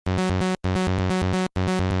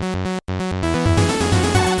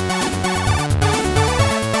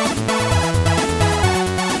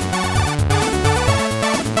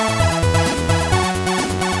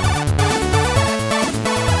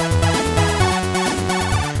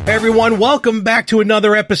Everyone, welcome back to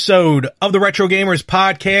another episode of the Retro Gamers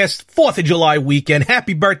Podcast, 4th of July weekend.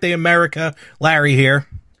 Happy birthday, America. Larry here.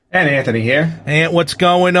 And Anthony here. And what's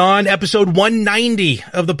going on? Episode 190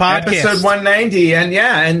 of the podcast. Episode 190,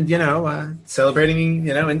 and celebrating,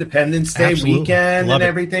 Independence Day weekend and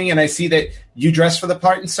everything. And I see that you dressed for the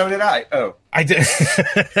part, and so did I. Oh. I did.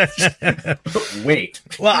 Wait.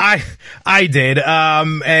 Well, I did.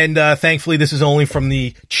 And thankfully this is only from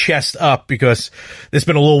the chest up because it's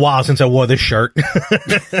been a little while since I wore this shirt.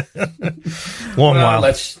 While.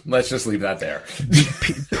 Let's just leave that there.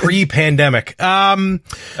 Pre-pandemic.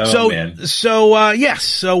 So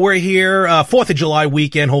we're here, 4th of July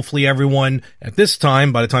weekend. Hopefully everyone at this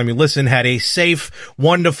time, by the time you listen, had a safe,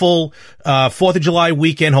 wonderful, 4th of July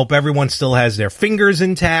weekend. Hope everyone still has their fingers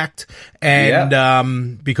intact.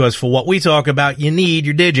 And because for what we talk about, you need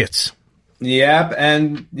your digits. Yep,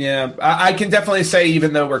 and I can definitely say,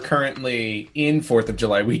 even though we're currently in 4th of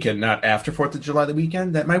July weekend, not after 4th of July the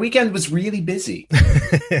weekend, that my weekend was really busy.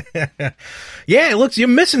 Yeah, it looks, you're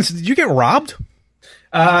missing. Did you get robbed?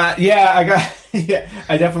 I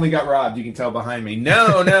definitely got robbed. You can tell behind me.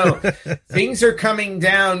 No. Things are coming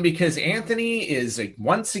down because Anthony is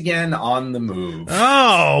once again on the move.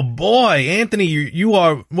 Oh boy, Anthony, you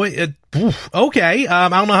are okay. I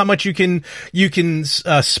don't know how much you can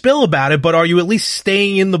spill about it, but are you at least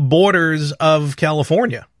staying in the borders of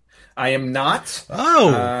California? I am not.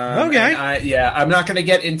 Oh, okay. I'm not going to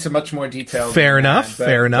get into much more detail. Fair enough.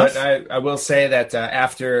 But I will say that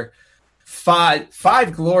after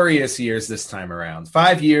five glorious years this time around,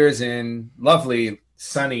 5 years in lovely,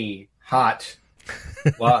 sunny, hot,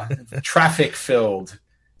 traffic-filled,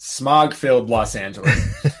 smog-filled Los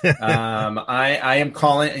Angeles. I am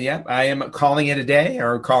calling it a day,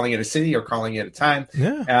 or calling it a city, or calling it a time.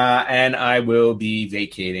 Yeah. And I will be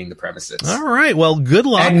vacating the premises. All right. Well, good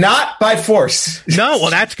luck. And not by force. No.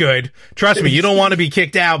 Well, that's good. Trust me, you don't want to be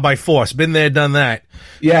kicked out by force. Been there, done that.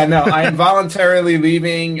 Yeah, no, I am voluntarily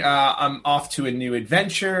leaving. I'm off to a new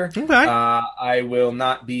adventure. Okay. I will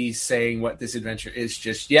not be saying what this adventure is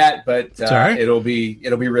just yet, but it'll be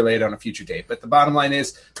relayed on a future date. But the bottom line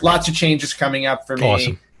is, lots of changes coming up for me.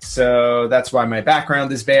 Awesome. So that's why my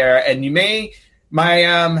background is bare, and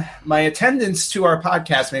my attendance to our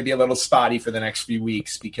podcast may be a little spotty for the next few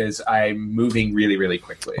weeks because I'm moving really, really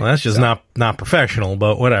quickly. Well, that's just not professional,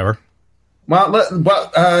 but whatever.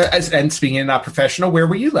 And speaking of not professional, where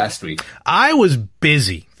were you last week? I was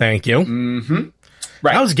busy, thank you. Mm-hmm.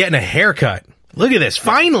 Right. I was getting a haircut. Look at this,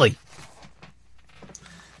 finally.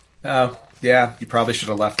 Oh, yeah, you probably should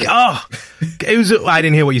have left it. Oh, I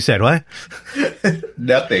didn't hear what you said. What?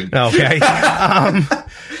 Nothing. Okay.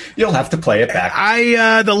 You'll have to play it back.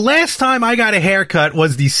 The last time I got a haircut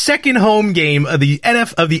was the second home game of the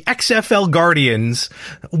XFL Guardians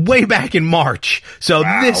way back in March. So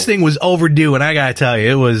This thing was overdue, and I gotta tell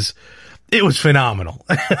you, it was phenomenal.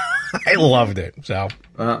 I loved it. So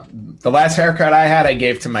the last haircut I had, I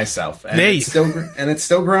gave to myself, and it's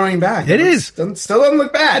still growing back. It still doesn't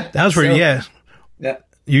look bad. That was pretty. Yeah.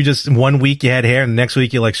 You just, 1 week you had hair, and the next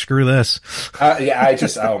week you're like, screw this.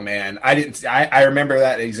 Oh man, I remember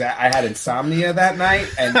that I had insomnia that night,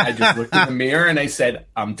 and I just looked in the mirror and I said,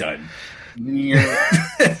 I'm done.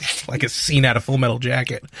 Like a scene out of Full Metal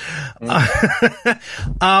Jacket.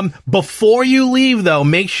 Before you leave though,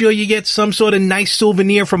 make sure you get some sort of nice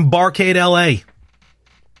souvenir from Barcade LA.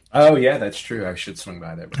 Oh yeah, that's true. I should swing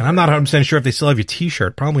by there. And I'm not 100% sure if they still have your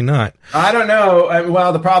T-shirt. Probably not. I don't know.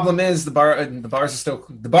 Well, the problem is the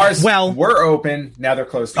bars were open. Now they're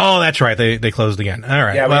closed again. Oh, that's right. They closed again. All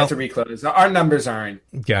right. Yeah, we have to reclose. Our numbers aren't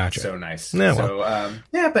so nice. Yeah,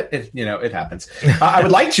 but it happens. I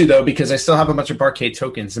would like to though, because I still have a bunch of Barcade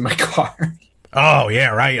tokens in my car. Oh yeah,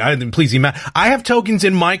 right. Please, I have tokens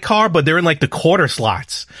in my car, but they're in like the quarter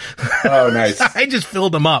slots. Oh, nice. I just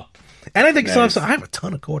filled them up. And I think I have a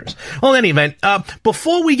ton of quarters. Well, in any event,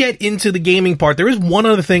 before we get into the gaming part, there is one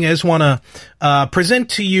other thing I just want to present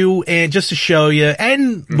to you and just to show you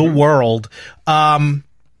and the world,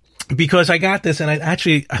 because I got this and I thought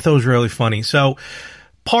it was really funny. So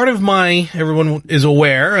part of everyone is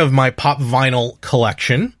aware of my pop vinyl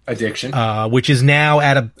collection. Addiction. Which is now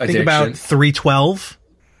at I think about $312.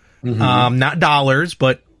 Mm-hmm. Not dollars,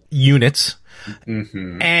 but units.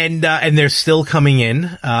 Mm-hmm. And they're still coming in.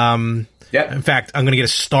 Yep. In fact, I'm going to get a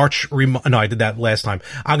starch no, I did that last time.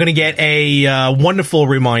 I'm going to get a wonderful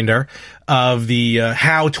reminder of the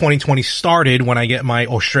how 2020 started when I get my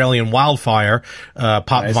Australian wildfire pop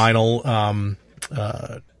vinyl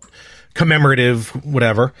commemorative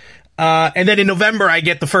whatever. And then in November I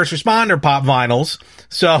get the first responder pop vinyls.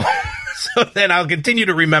 So so then I'll continue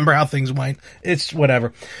to remember how things went. It's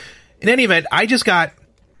whatever. In any event, I just got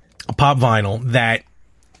a pop vinyl that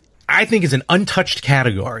I think is an untouched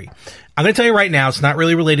category. I'm going to tell you right now, it's not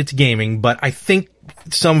really related to gaming, but I think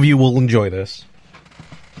some of you will enjoy this.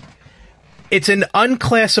 It's an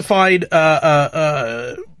unclassified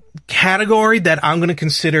category that I'm going to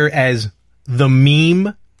consider as the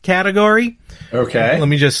meme category. Okay. Let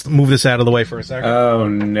me just move this out of the way for a second. Oh,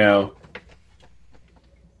 no.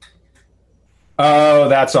 Oh,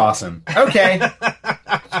 that's awesome. Okay.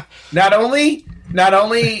 Not only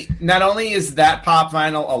is that pop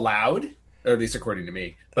vinyl allowed, or at least according to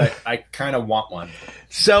me, but I kind of want one.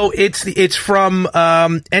 So it's from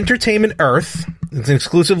Entertainment Earth. It's an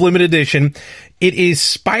exclusive limited edition. It is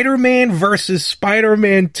Spider-Man versus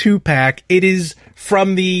Spider-Man 2-pack. It is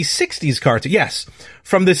from the 60s cartoon. Yes,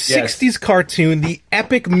 from the 60s cartoon, the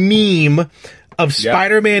epic meme of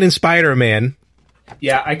Spider-Man and Spider-Man.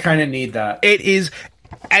 Yeah, I kind of need that. It is,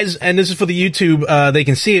 and this is for the YouTube, they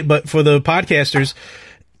can see it, but for the podcasters,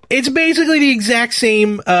 it's basically the exact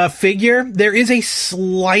same figure. There is a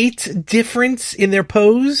slight difference in their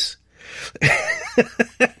pose.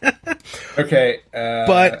 Okay.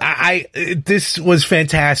 But this was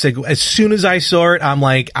fantastic. As soon as I saw it, I'm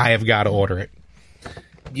like, I have got to order it.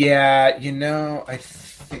 Yeah,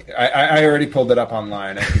 I already pulled it up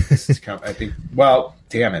online. I think this is well,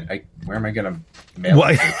 damn it. Where am I going to mail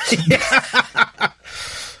it?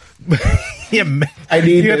 Yeah,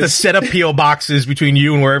 you have to set up P.O. boxes between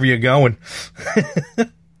you and wherever you're going.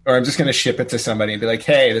 Or I'm just going to ship it to somebody and be like,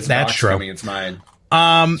 hey, this box is coming, it's mine.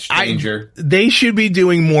 Stranger. They should be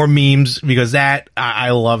doing more memes because I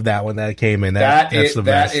love that one that came in. That's the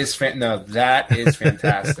best. That is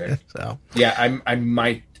fantastic. So yeah,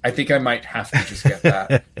 I think I might have to just get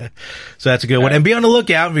that. So that's a good one. And be on the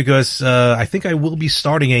lookout because I think I will be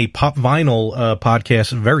starting a pop vinyl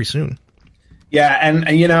podcast very soon. Yeah,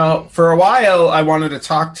 and for a while I wanted to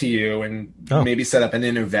talk to you and maybe set up an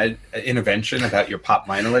intervention about your pop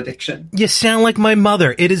vinyl addiction. You sound like my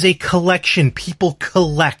mother. It is a collection. People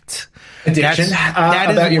collect. Addiction?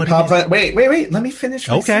 About your pop vinyl. Wait. Let me finish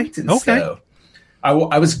my sentence, Okay. Though. I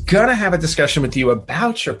was going to have a discussion with you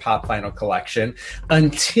about your pop vinyl collection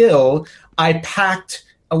until I packed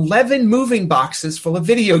 11 moving boxes full of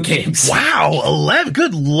video games. Wow, 11?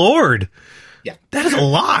 Good Lord. Yeah. That is a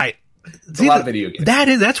lot. It's a lot of video games.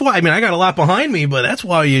 That's why, I got a lot behind me, but that's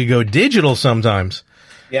why you go digital sometimes.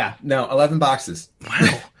 Yeah, no, 11 boxes.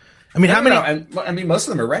 Wow. How many? Most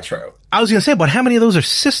of them are retro. I was going to say, but how many of those are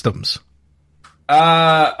systems?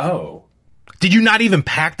 Did you not even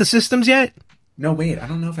pack the systems yet? No, wait, I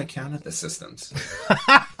don't know if I counted the systems.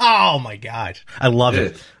 Oh my gosh. I love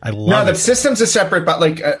it. The systems are separate, but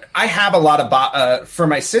I have a lot of for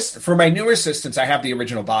my newer systems, I have the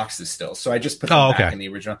original boxes still. So I just put them back in the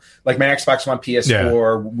original. Like my Xbox One,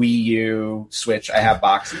 PS4, Wii U, Switch, I have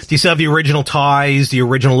boxes. Do you still have the original ties, the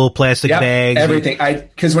original little plastic bags? Everything.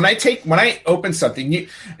 Because when I open something,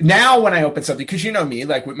 because you know me,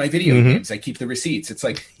 like with my video games, I keep the receipts. It's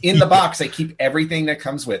like in the box, I keep everything that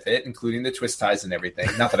comes with it, including the twist ties and everything.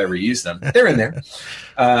 Not that I reuse them. They're in there.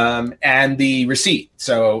 And the receipt.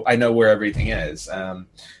 So I know where everything is. No,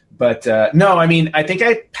 I think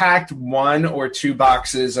I packed 1 or 2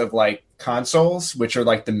 boxes of like consoles, which are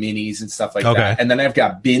like the minis and stuff like that. And then I've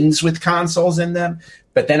got bins with consoles in them.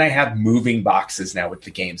 But then I have moving boxes now with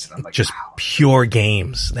the games. And I'm like, just pure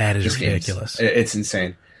games. That is ridiculous. It's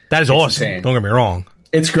insane. That is awesome. Insane. Don't get me wrong.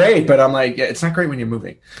 It's great, but I'm like, it's not great when you're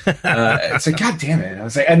moving. It's like, God damn it. I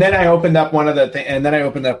was like, and then I opened up one of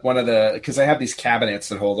the, because I have these cabinets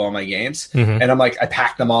that hold all my games. And I'm like, I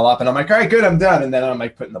packed them all up and I'm like, all right, good, I'm done. And then I'm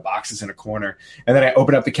like putting the boxes in a corner. And then I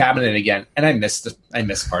open up the cabinet again and I missed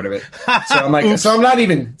part of it. So I'm like, so I'm not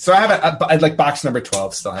even, so I have like box number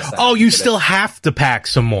 12 still has that. Oh, you still have to pack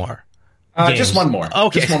some more. Just one more.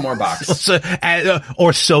 Okay. Just one more box.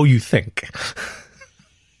 Or so you think.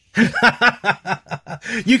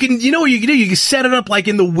 You can, what you can do? You can set it up like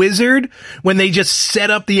in the Wizard when they just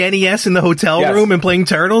set up the NES in the hotel room and playing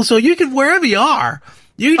Turtles. So you can, wherever you are,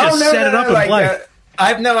 you can just set it up and play.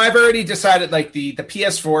 I've already decided like the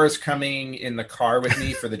PS4 is coming in the car with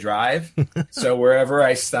me for the drive. So wherever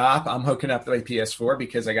I stop, I'm hooking up my PS4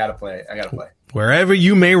 because I gotta play. Wherever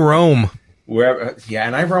you may roam. Wherever, yeah,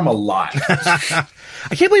 and I roam a lot.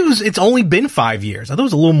 I can't believe it's only been 5 years. I thought it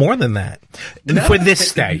was a little more than that. No, for this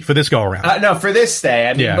stay, for this go around. No, for this stay.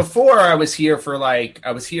 I mean, before I was here for for a while.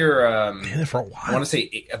 I want to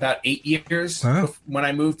say about 8 years when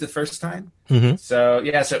I moved the first time. Mm-hmm. So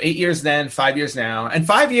 8 years then, 5 years now, and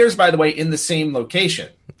 5 years, by the way, in the same location,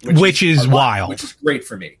 which is wild, which is great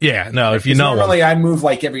for me. Yeah, no, if you know normally I move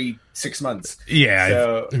like every 6 months. Yeah,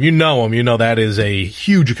 so, if you know him, you know that is a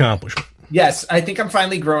huge accomplishment. Yes, I think I'm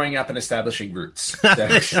finally growing up and establishing roots.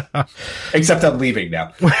 Except I'm leaving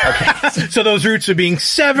now. Okay. So those roots are being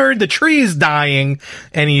severed, the tree is dying,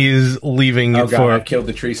 and he is leaving I've killed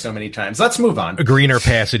the tree so many times. Let's move on. Greener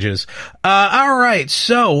passages. All right,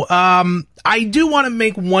 so I do want to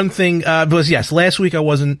make one thing, because yes, last week I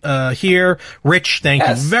wasn't here. Rich, thank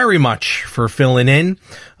you very much for filling in.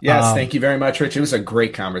 Yes, thank you very much, Rich. It was a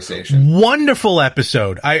great conversation. Wonderful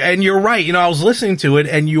episode. And you're right. I was listening to it,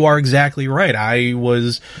 and you are exactly right. I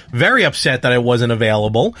was very upset that I wasn't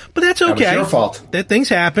available, but that's okay. That was your fault. That things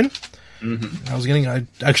happen.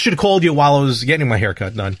 Mm-hmm. I should have called you while I was getting my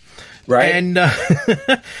haircut done. Right.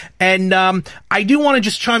 And I do want to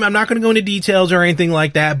just chime. I'm not going to go into details or anything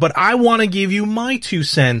like that, but I want to give you my 2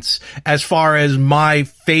 cents as far as my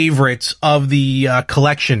favorites of the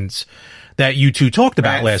collections that you two talked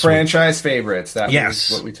about last week. Franchise favorites. That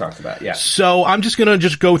was what we talked about. Yeah. So I'm just going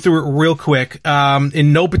to go through it real quick,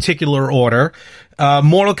 in no particular order.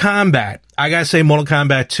 Mortal Kombat. I gotta say Mortal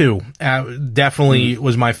Kombat 2 definitely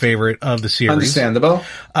was my favorite of the series. Understandable.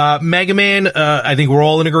 Mega Man, I think we're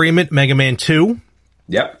all in agreement. Mega Man 2.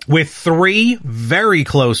 Yep. With 3 very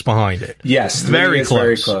close behind it. Yes, very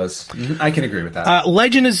close. Very close. I can agree with that.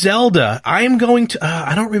 Legend of Zelda. I am going to.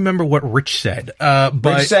 I don't remember what Rich said. But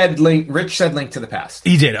Rich said Link to the Past.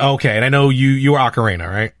 He did. Okay, and I know you were Ocarina,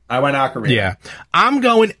 right? I went Ocarina. Yeah, I'm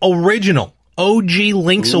going original. OG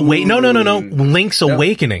Link's Awakening. No. Link's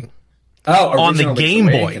Awakening. Oh, on the Game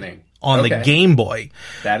Boy. On the Game Boy.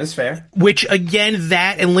 That is fair. Which, again,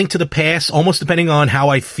 that and Link to the Past, almost depending on how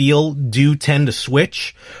I feel, do tend to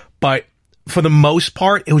switch. But for the most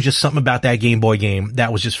part, it was just something about that Game Boy game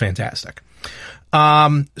that was just fantastic.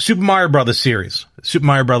 Super Mario Brothers series. Super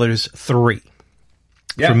Mario Brothers 3.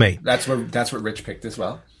 Yeah, for me. That's what Rich picked as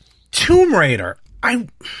well. Tomb Raider.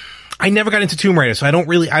 I never got into Tomb Raider, so I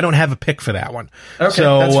don't have a pick for that one. Okay,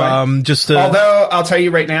 so, that's fine. Although I'll tell you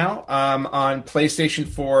right now, on PlayStation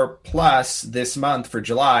 4 Plus this month for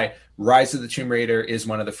July, Rise of the Tomb Raider is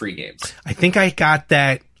one of the free games. I think I got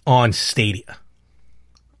that on Stadia.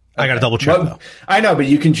 I got to double check though. I know, but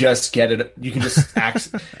you can just get it. You can just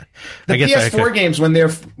access the PS4 games when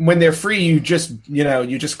they're free. You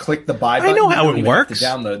just click the buy button. I know how it works. To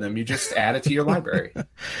download them, you just add it to your library.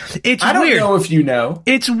 I don't know if you know.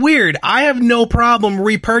 It's weird. I have no problem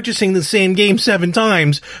repurchasing the same game 7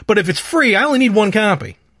 times, but if it's free, I only need 1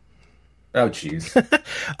 copy. Oh, jeez.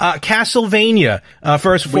 Castlevania.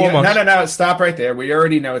 First and foremost. No. Stop right there. We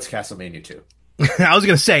already know it's Castlevania 2. I was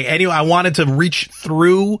going to say, anyway, I wanted to reach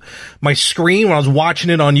through my screen when I was watching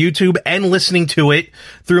it on YouTube and listening to it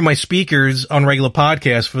through my speakers on regular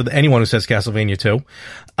podcasts for anyone who says Castlevania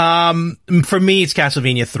 2. For me, it's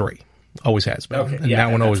Castlevania 3. Always has been. Okay, and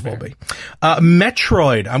that one always will be.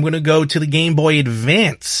 Metroid. I'm going to go to the Game Boy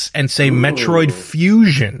Advance and say Metroid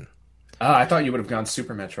Fusion. Oh, I thought you would have gone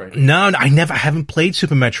Super Metroid. No, I haven't played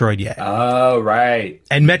Super Metroid yet. Oh, right.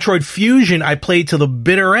 And Metroid Fusion, I played to the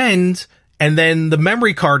bitter end, and then the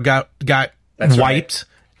memory card got wiped,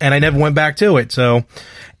 and I never went back to it. So,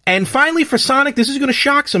 and finally for Sonic, this is going to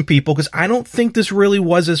shock some people because I don't think this really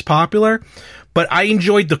was as popular, but I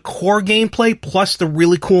enjoyed the core gameplay plus the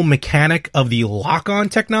really cool mechanic of the lock-on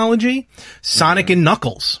technology, Sonic and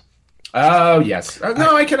Knuckles. Oh, yes.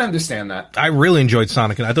 No, I can understand that. I really enjoyed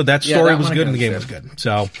Sonic, and I thought that story was good and the game was good.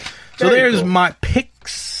 So there's my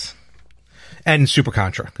picks. And Super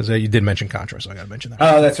Contra, because you did mention Contra, so I got to mention that.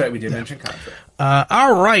 Oh, that's right. We did mention Contra.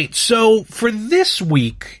 All right. So for this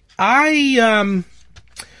week, it's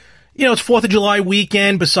 4th of July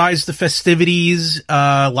weekend. Besides the festivities,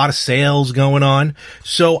 a lot of sales going on.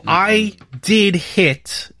 So I did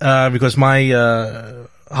hit, because my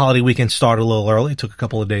holiday weekend started a little early. Took a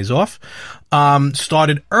couple of days off.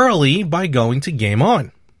 Started early by going to Game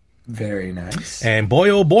On. Very nice. And boy,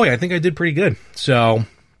 oh boy, I think I did pretty good. So...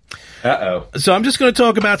 So I'm just going to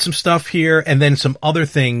talk about some stuff here and then some other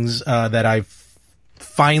things that I've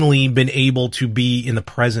finally been able to be in the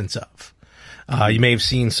presence of. You may have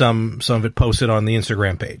seen some of it posted on the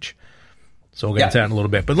Instagram page. So we'll get into that in a little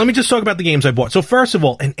bit. But let me just talk about the games I bought. So first of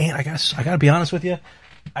all, and I got to be honest with you,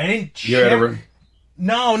 I didn't check.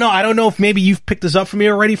 No, I don't know if maybe you've picked this up for me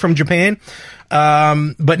already from Japan.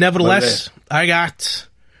 But nevertheless, I got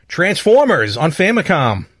Transformers on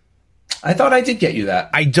Famicom. I thought I did get you that.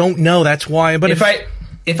 I don't know. That's why. But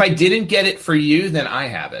if I didn't get it for you, then I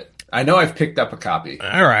have it. I know I've picked up a copy.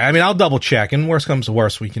 All right. I mean, I'll double check, and worst comes to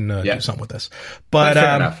worst, we can do something with this. But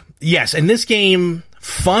fair enough. Yes, and this game,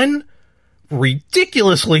 fun,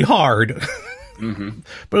 ridiculously hard,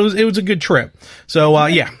 but it was a good trip. So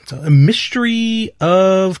so a Mystery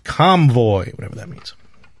of Convoy, whatever that means.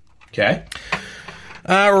 Okay.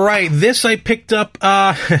 All right, this I picked up,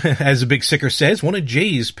 as the Big Sicker says, one of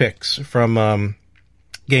Jay's picks from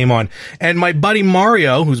Game On, and my buddy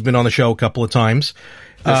Mario, who's been on the show a couple of times.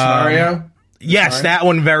 Mario? Yes, Mario? That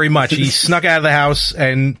one very much. He snuck out of the house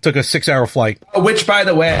and took a 6-hour flight. Which, by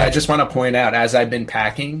the way, I just want to point out, as I've been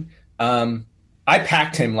packing, I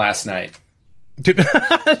packed him last night.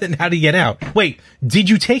 Then how did he get out? Wait, did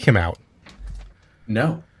you take him out?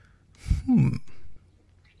 No.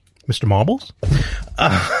 Mr. Marbles?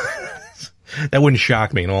 That wouldn't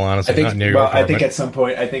shock me, in all honesty. I think at some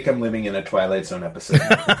point, I'm living in a Twilight Zone episode.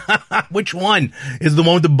 Which one? Is the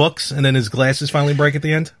one with the books and then his glasses finally break at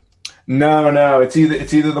the end? No. It's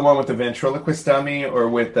either the one with the ventriloquist dummy or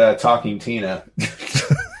with Talking Tina.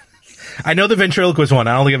 I know the ventriloquist one.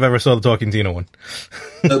 I don't think I've ever saw the Talking Tina one.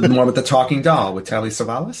 The one with the talking doll with Telly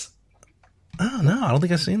Savalas? Oh, no, I don't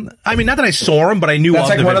think I've seen that. I mean, not that I saw him, but I knew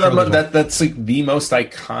that's of like one of them. one. That's like the most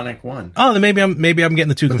iconic one. Oh, then maybe I'm getting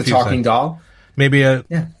the two with confused. The talking doll. Maybe yeah.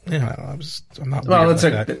 I don't know, I'm not. Well, that's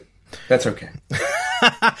like that. That's okay.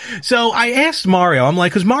 So I asked Mario. I'm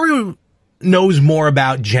like, because Mario knows more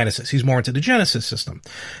about Genesis. He's more into the Genesis system,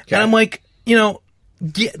 and I'm like,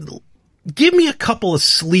 give me a couple of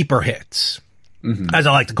sleeper hits. As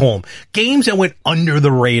I like to call them, games that went under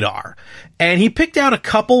the radar. And he picked out a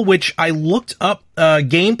couple, which I looked up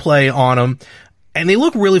gameplay on them, and they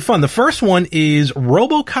look really fun. The first one is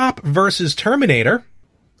RoboCop versus Terminator.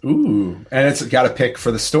 Ooh, and it's got a pick for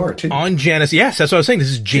the store, too. On Genesis. Yes, that's what I was saying. This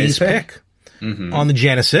is Jay's pick on the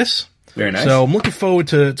Genesis. Very nice. So I'm looking forward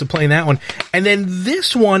to playing that one. And then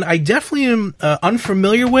this one, I definitely am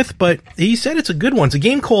unfamiliar with, but he said it's a good one. It's a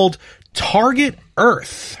game called Target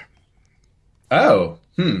Earth. Oh,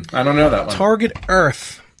 I don't know that one. Target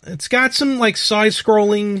Earth. It's got some like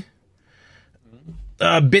side-scrolling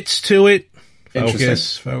bits to it.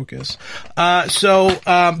 Focus.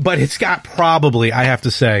 But it's got probably, I have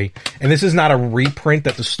to say, and this is not a reprint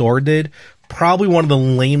that the store did, probably one of the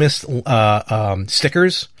lamest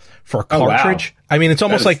stickers for a cartridge. Wow. I mean, it's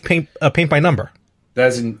almost like paint by number.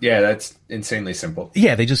 That's insanely simple.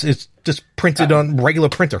 Yeah, it's just printed on regular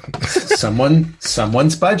printer.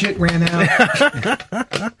 Someone's budget ran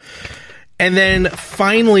out. And then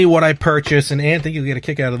finally, what I purchased, and Anthony, you'll get a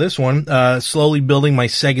kick out of this one. Slowly building my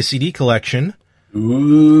Sega CD collection.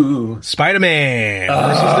 Ooh, Spider-Man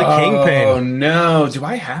versus the Kingpin. Oh no, do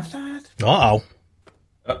I have that?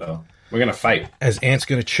 Uh-oh. We're gonna fight. As Ant's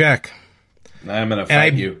gonna check. I'm gonna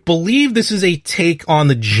fight you. I believe this is a take on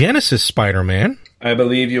the Genesis Spider-Man. I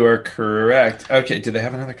believe you are correct. Okay, do they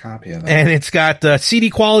have another copy of that? And it's got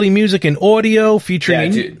CD quality music and audio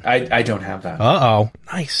featuring... Yeah, dude, I don't have that. Uh-oh.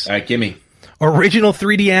 Nice. All right, gimme. Original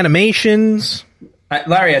 3D animations.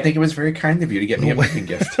 Larry, I think it was very kind of you to get me a moving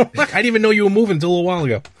gift. I didn't even know you were moving until a little while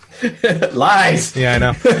ago. Lies. Yeah, I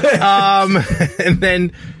know. And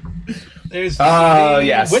then there's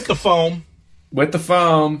yes. With the foam. With the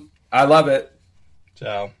foam. I love it.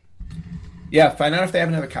 So. Yeah, find out if they have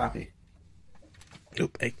another copy.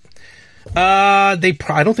 Hey. I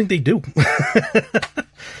don't think they do.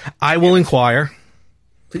 I will inquire.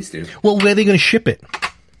 Please do. Well, where are they going to ship it?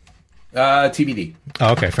 TBD.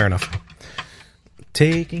 Oh, okay, fair enough.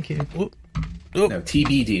 Taking care. No,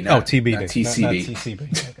 TBD. TBD. Not TCB. Not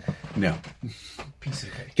TCB. No.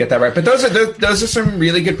 PCB. Get that right. But those are some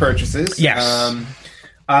really good purchases. Yes.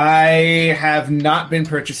 I have not been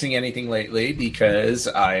purchasing anything lately because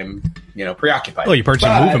I'm, preoccupied. Well, you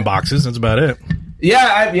purchased moving boxes. That's about it.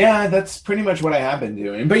 Yeah, that's pretty much what I have been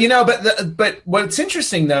doing. But but what's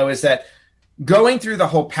interesting though is that going through the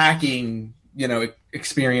whole packing,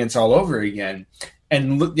 experience all over again,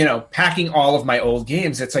 and packing all of my old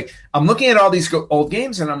games. It's like I'm looking at all these old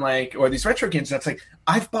games, and I'm like, or these retro games, and it's like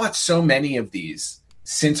I've bought so many of these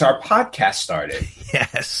since our podcast started.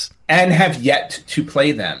 Yes, and have yet to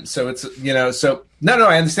play them. So it's so no,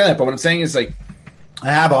 I understand that. But what I'm saying is like,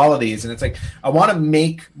 I have all of these, and it's like I want to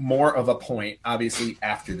make more of a point, obviously,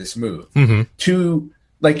 after this move to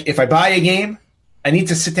like if I buy a game, I need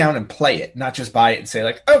to sit down and play it, not just buy it and say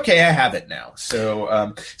like, okay, I have it now. So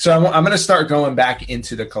I'm going to start going back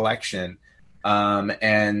into the collection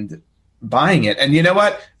and buying it. And you know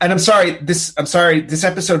what? And I'm sorry, this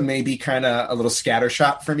episode may be kind of a little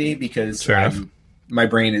scattershot for me because my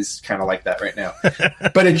brain is kind of like that right now.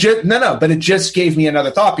 But it just gave me another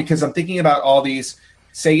thought, because I'm thinking about all these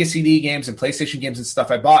Sega CD games and PlayStation games and stuff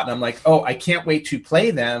I bought, and I'm like, oh, I can't wait to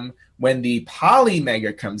play them when the Poly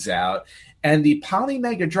Mega comes out. And the Poly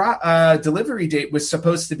Mega delivery date was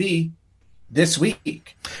supposed to be this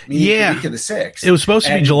week. The week of the 6th. It was supposed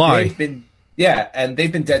to be July. And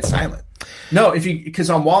they've been dead silent. No, because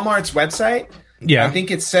on Walmart's website, I think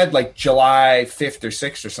it said like July 5th or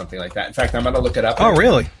 6th or something like that. In fact, I'm going to look it up. Oh,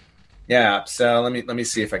 really? Yeah. So let me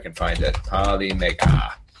see if I can find it. Poly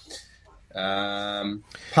Mega.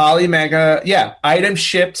 Poly Mega. Yeah. Item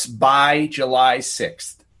ships by July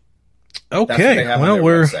 6th. Okay. Well,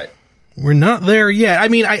 we're not there yet. I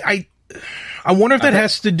mean, I wonder if that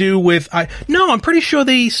has to do with. No, I'm pretty sure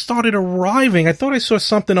they started arriving. I thought I saw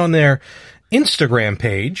something on their Instagram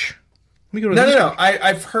page. No.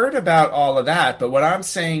 I've heard about all of that, but what I'm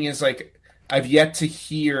saying is, like, I've yet to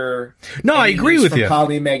hear. No, I agree with you.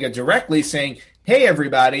 Poly Mega directly saying, "Hey,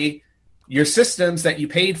 everybody, your systems that you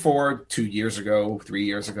paid for 2 years ago, 3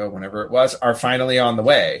 years ago, whenever it was, are finally on the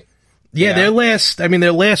way." Yeah, their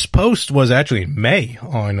last post was actually in May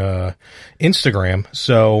on Instagram.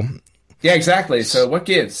 So yeah, exactly. So what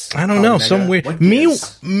gives? I don't know.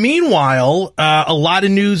 Meanwhile, a lot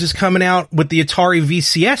of news is coming out with the Atari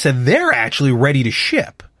VCS, and they're actually ready to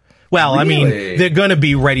ship. Well, really? I mean, they're going to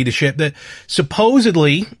be ready to ship.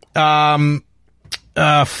 Supposedly,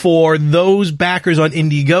 for those backers on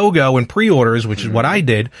Indiegogo and pre-orders, which is what I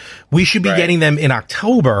did, we should be getting them in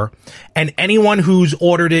October. And anyone who's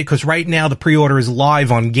ordered it, because right now the pre-order is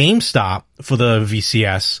live on GameStop for the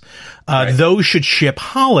VCS, those should ship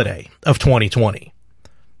holiday of 2020.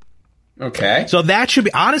 Okay. So that should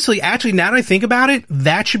be, honestly, actually, now that I think about it,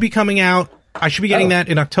 that should be coming out. I should be getting that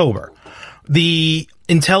in October. The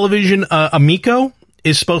Intellivision Amico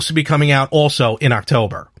is supposed to be coming out also in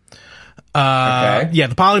October. Yeah,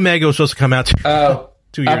 the Poly Mega was supposed to come out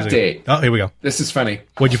 2 years ago. Oh, here we go. This is funny.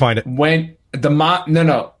 Where'd you find it? When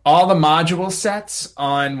all the module sets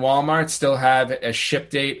on Walmart still have a ship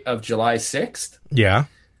date of July 6th. Yeah.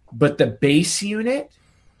 But the base unit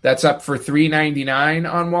that's up for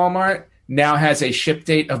 $3.99 on Walmart now has a ship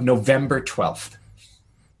date of November 12th.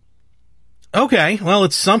 Okay, well,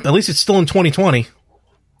 it's something. At least it's still in 2020.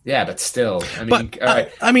 Yeah, but still, I mean, all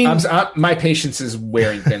right. I mean, my patience is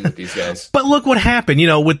wearing thin with these guys. But look what happened,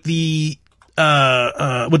 with the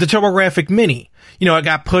TurboGrafx Mini. It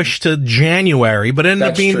got pushed to January, but it ended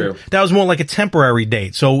up being that was more like a temporary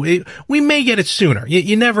date. So we may get it sooner.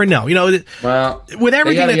 You never know. Well, with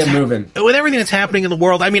everything with everything that's happening in the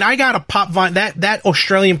world. I mean, I got a pop vinyl. That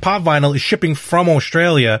Australian pop vinyl is shipping from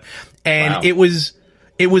Australia, and it was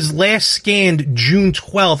last scanned June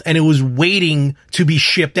 12th, and it was waiting to be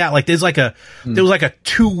shipped out. Like there was like a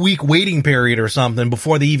 2-week waiting period or something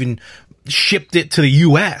before they even shipped it to the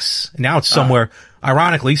U.S. Now it's somewhere,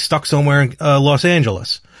 ironically, stuck somewhere in Los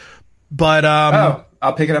Angeles. But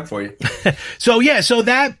I'll pick it up for you. So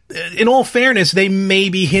that, in all fairness, they may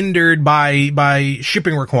be hindered by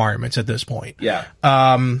shipping requirements at this point. Yeah.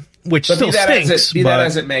 Which still stinks. That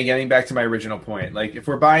as it may, getting back to my original point, like if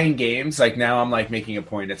we're buying games, like now I'm like making a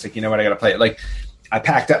point. It's like, you know what, I got to play it. Like I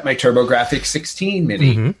packed up my TurboGrafx 16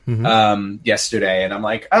 Mini yesterday, and I'm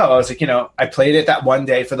like, I was like, I played it that one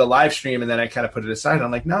day for the live stream, and then I kind of put it aside.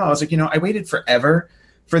 I'm like, no, I was like, I waited forever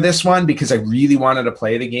for this one because I really wanted to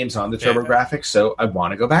play the games on the TurboGrafx, so I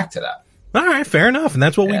want to go back to that. All right, fair enough, and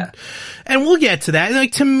that's what and we'll get to that.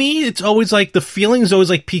 Like to me, it's always like the feeling is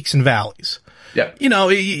always like peaks and valleys. Yeah.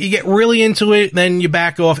 You get really into it, then you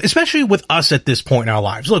back off, especially with us at this point in our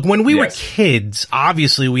lives. Look, when we were kids,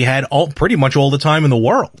 obviously we had pretty much all the time in the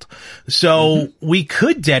world. So we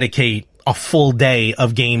could dedicate a full day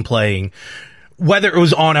of game playing, whether it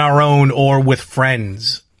was on our own or with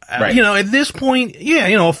friends. Right. At this point,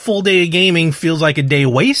 a full day of gaming feels like a day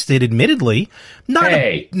wasted, admittedly. Not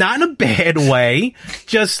in a bad way.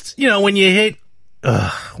 Just, when you hit your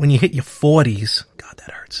 40s, God,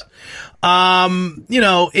 that hurts.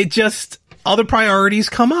 It just, other priorities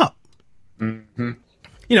come up. Mm-hmm.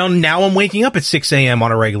 Now I'm waking up at 6 a.m.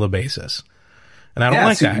 on a regular basis. And I don't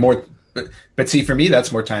like that. But see, for me,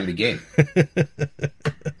 that's more time to game.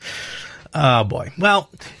 Oh boy. Well,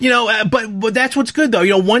 but that's what's good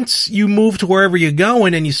though. Once you move to wherever you're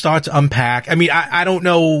going and you start to unpack, I mean, I don't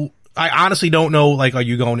know. I honestly don't know, like, are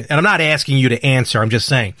you going, and I'm not asking you to answer, I'm just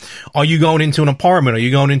saying, are you going into an apartment? Are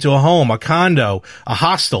you going into a home, a condo, a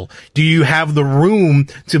hostel? Do you have the room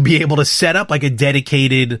to be able to set up like a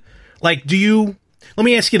dedicated, like, let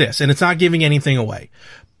me ask you this, and it's not giving anything away,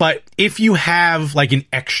 but if you have like an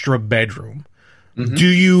extra bedroom, do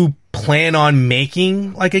you plan on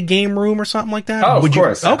making like a game room or something like that? Oh, of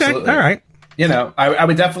course. Okay. Absolutely. All right. you know, I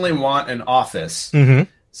would definitely want an office. Mm-hmm.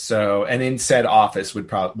 So, and in said office would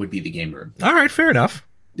be the game room. All right, fair enough.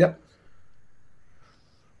 Yep.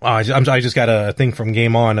 I just got a thing from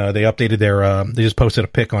Game On. They updated their. They just posted a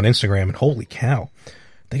pic on Instagram, and holy cow,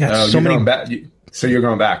 they got so many. So you're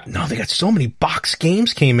going back? No, they got so many box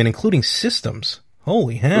games came in, including systems.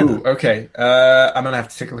 Holy hell! Ooh, okay. I'm gonna have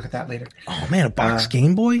to take a look at that later. Oh man, a box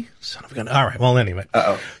Game Boy? Son of a gun! All right. Well, anyway.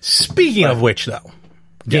 Speaking of which, though,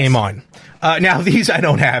 Game On. Now these I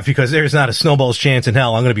don't have because there's not a snowball's chance in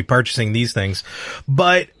hell I'm going to be purchasing these things.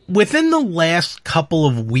 But within the last couple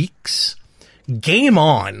of weeks, Game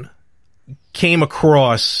On came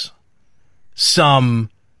across some,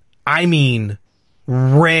 I mean,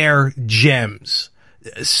 rare gems.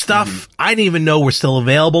 Stuff I didn't even know were still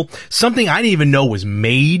available. Something I didn't even know was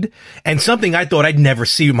made. And something I thought I'd never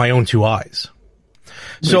see with my own two eyes.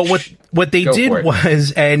 So what they did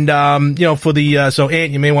was, and, you know, for the, so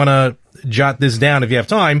Ant, you may want to jot this down if you have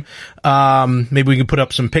time. Maybe we can put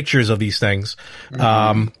up some pictures of these things.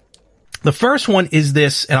 The first one is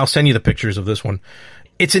this, and I'll send you the pictures of this one.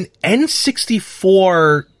 It's an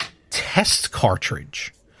N64 test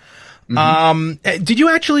cartridge. Did you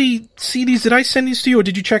actually see these? Did I send these to you, or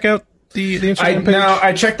did you check out the Instagram page? No,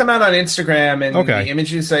 I checked them out on Instagram, and the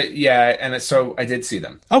images, so I did see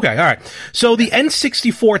them. Okay, all right. So the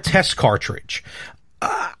N64 test cartridge.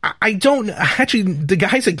 I don't actually. The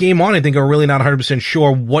guys at Game On, I think, are really not 100%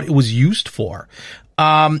 sure what it was used for.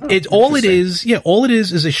 All it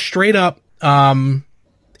is a straight up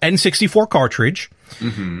N64 cartridge.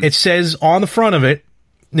 It says on the front of it,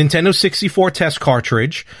 Nintendo 64 test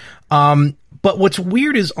cartridge. But what's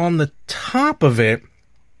weird is on the top of it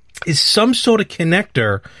is some sort of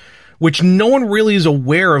connector, which no one really is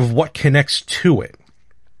aware of what connects to it.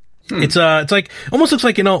 It's like, almost looks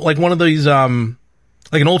like, you know, like one of these,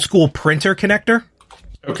 like an old school printer connector.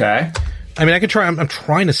 Okay. I mean, I can try, I'm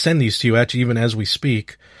trying to send these to you actually, even as we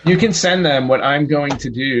speak. You can send them. What I'm going to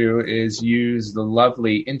do is use the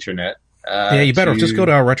lovely internet. Yeah, you better just go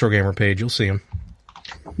to our Retro Gamer page. You'll see them.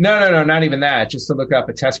 No, not even that. Just to look up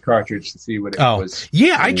a test cartridge to see what it was.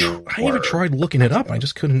 Yeah, I even tried looking it up. I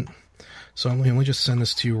just couldn't. So let me just send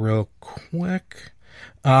this to you real quick.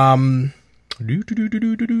 Filler.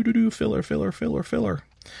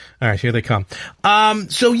 All right, here they come.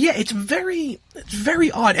 So yeah, it's very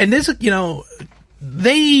odd. And this, you know,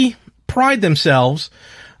 they pride themselves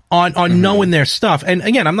on knowing their stuff. And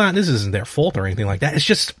again, this isn't their fault or anything like that. It's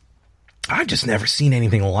just, I've just never seen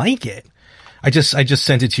anything like it. I just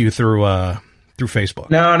sent it to you through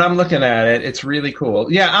Facebook. No, and I'm looking at it. It's really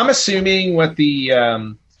cool. Yeah, I'm assuming what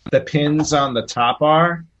the pins on the top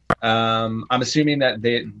are. I'm assuming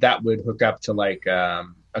that would hook up to like a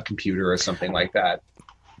computer or something like that.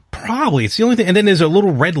 Probably. It's the only thing. And then there's a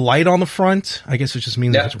little red light on the front. I guess it just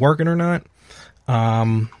means if it's working or not.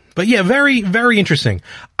 But yeah, very, very interesting.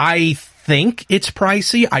 I think it's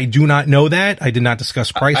pricey. I do not know that. I did not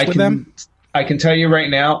discuss price with them. I can tell you right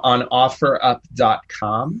now, on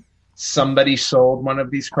OfferUp.com, somebody sold one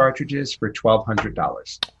of these cartridges for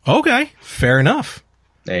 $1,200. Okay, fair enough.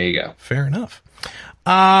 There you go. Fair enough.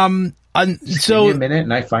 Just give me a minute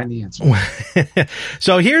and I find the answer.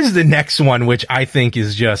 So here's the next one, which I think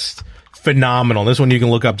is just phenomenal. This one you can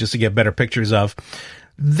look up just to get better pictures of.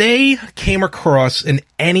 They came across an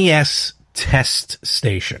NES test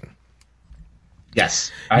station.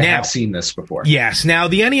 Yes, I have seen this before. Yes. Now,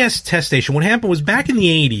 the NES test station, what happened was back in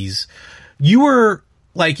the 80s, you were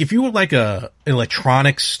like, if you were like a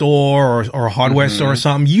electronics store or a hardware store or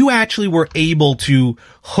something, you actually were able to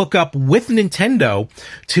hook up with Nintendo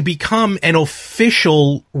to become an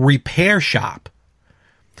official repair shop.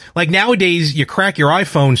 Like nowadays, you crack your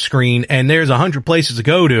iPhone screen and there's 100 places to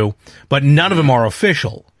go to, but none of them are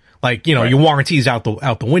official. Like, you know, your warranty's out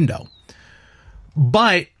the window.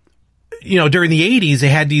 But you know, during the 80s, they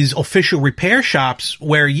had these official repair shops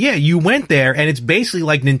where, you went there and it's basically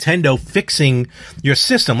like Nintendo fixing your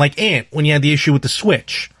system. Like Ant, when you had the issue with the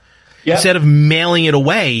Switch. Yep. Instead of mailing it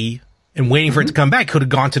away and waiting for it to come back, could have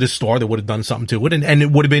gone to the store that would have done something to it and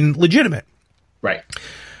it would have been legitimate. Right.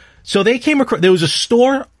 So they came across, there was a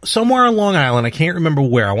store somewhere on Long Island. I can't remember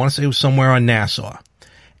where. I want to say it was somewhere on Nassau.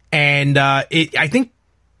 And I think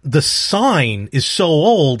the sign is so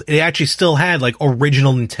old, it actually still had like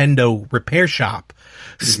original Nintendo repair shop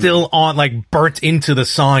still on, like burnt into the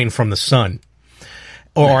sign from the sun.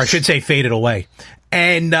 Or I should say faded away.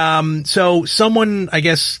 And so someone, I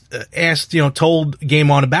guess, asked, told Game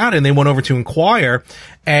On about it, and they went over to inquire.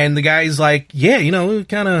 And the guy's like, we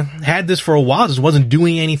kind of had this for a while, just wasn't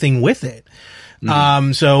doing anything with it.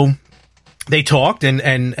 So they talked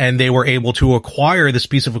and they were able to acquire this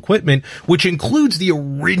piece of equipment, which includes the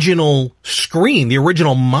original screen, the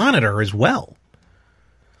original monitor as well.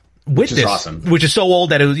 Which is awesome. Which is so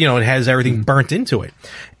old that it has everything burnt into it.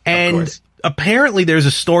 And apparently there's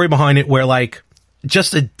a story behind it where, like,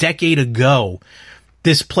 just a decade ago,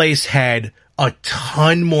 this place had a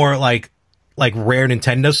ton more like rare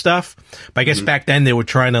Nintendo stuff. But I guess back then they were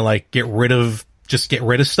trying to like get rid of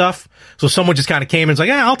stuff. So someone just kind of came and was like,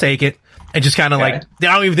 "Yeah, I'll take it." And just kind of like, I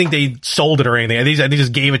don't even think they sold it or anything. They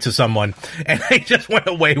just gave it to someone and they just went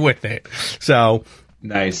away with it. So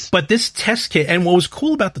nice. But this test kit, and what was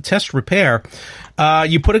cool about the test repair,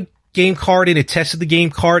 you put a game card in, it tested the game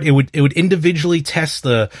card. It would individually test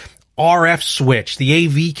the RF switch, the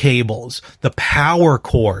AV cables, the power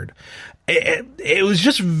cord. It was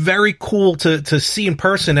just very cool to see in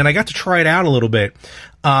person, and I got to try it out a little bit.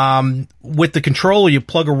 With the controller, you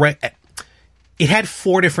plug it had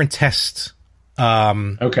 4 different tests.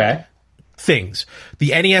 Things. The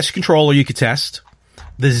NES controller you could test,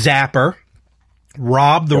 the Zapper,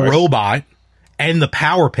 Rob the robot, and the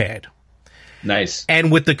power pad. Nice.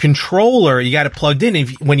 And with the controller, you got it plugged in.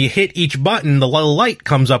 When you hit each button, the little light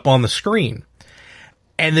comes up on the screen.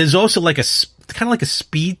 And there's also like kind of like a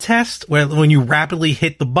speed test where when you rapidly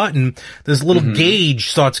hit the button, this little gauge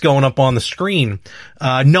starts going up on the screen.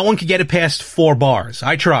 No one could get it past 4 bars.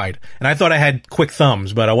 I tried, and I thought I had quick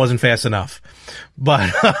thumbs, but I wasn't fast enough.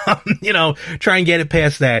 But, try and get it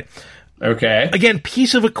past that. Okay. Again,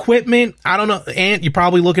 piece of equipment. I don't know. Ant, you're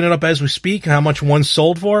probably looking it up as we speak, how much one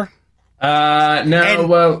sold for? No, and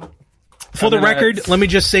well... For the record, let me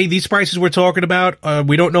just say these prices we're talking about,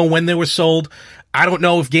 we don't know when they were sold. I don't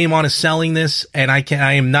know if Game On is selling this, and I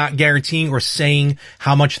am not guaranteeing or saying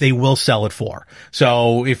how much they will sell it for.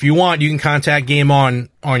 So if you want, you can contact Game On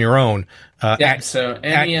your own. NES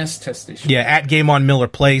Test Station. Yeah, at Game On Miller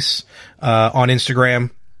Place on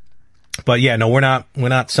Instagram. But yeah, no, we're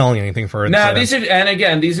not selling anything for it. No, these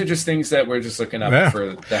are just things that we're just looking up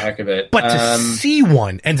for the heck of it. But to see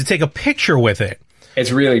one and to take a picture with it. It's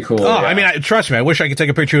really cool. Oh, yeah. I mean, trust me, I wish I could take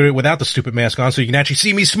a picture of it without the stupid mask on so you can actually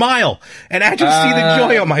see me smile and actually see the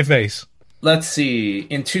joy on my face. Let's see.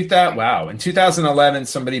 In 2011,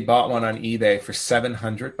 somebody bought one on eBay for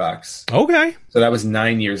 $700. Okay. So that was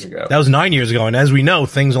 9 years ago. And as we know,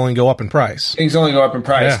 things only go up in price.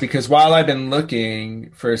 Because while I've been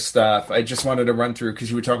looking for stuff, I just wanted to run through, because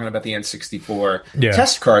you were talking about the N64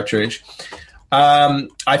 test cartridge.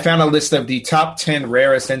 I found a list of the top 10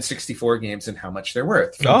 rarest N64 games and how much they're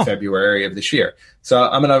worth from February of this year. So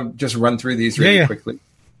I'm going to just run through these really quickly,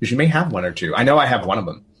 because you may have one or two. I know I have one of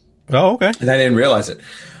them. Oh, okay. And I didn't realize it.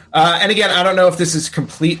 And again, I don't know if this is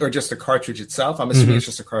complete or just a cartridge itself. I'm assuming it's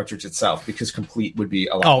just a cartridge itself, because complete would be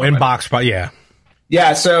a lot more in money. box, but yeah.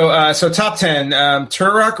 Yeah, so top 10,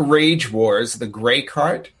 Turok Rage Wars, the gray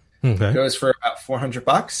card, goes for about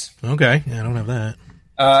 $400. Okay, yeah, I don't have that.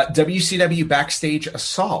 WCW Backstage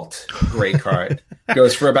Assault gray card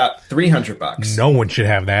goes for about $300. No one should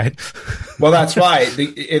have that. Well, that's why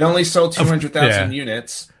it only sold 200,000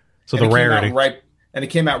 units. So the rarity, it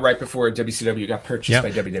came out right before WCW got purchased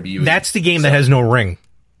by WWE. That's the game that has no ring.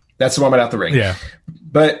 That's the one without the ring. Yeah,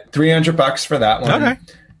 but $300 for that one. Okay.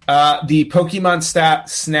 The Pokemon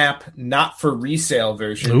Snap not for resale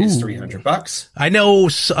version is $300. I know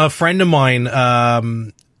a friend of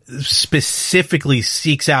mine specifically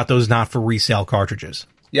seeks out those not for resale cartridges.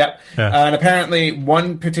 Yep. And apparently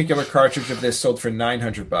one particular cartridge of this sold for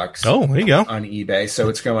 $900. Oh, there you go. On eBay, so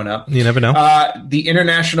it's going up. You never know. The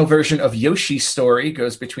international version of Yoshi's Story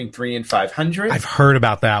goes between $300 and $500. I've heard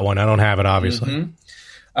about that one. I don't have it, obviously.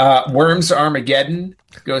 Worms Armageddon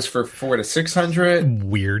goes for $400 to $600.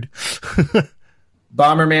 Weird.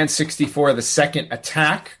 Bomberman 64: The Second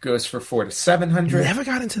Attack goes for $400 to $700. Never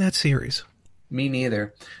got into that series. Me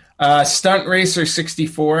neither. Stunt Racer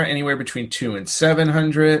 64, anywhere between $200 and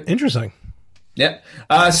 $700. Interesting. Yep.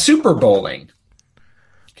 Super Bowling.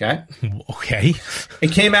 Okay. Okay.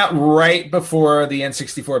 It came out right before the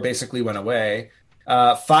N64 basically went away.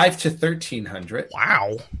 $500 to $1,300.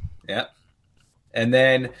 Wow. Yep. And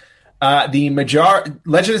then the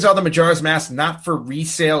Legend of Zelda Majora's Mask not for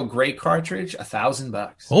resale gray cartridge,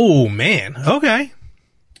 $1,000. Oh man. Okay.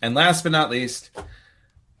 And last but not least,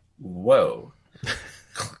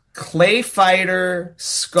 Clay Fighter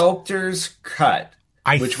Sculptor's Cut,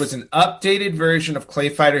 which was an updated version of Clay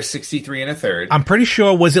Fighter 63 1/3. I'm pretty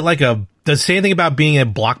sure, was it like does it say anything about being a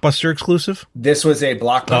Blockbuster exclusive? This was a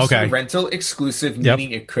Blockbuster rental exclusive,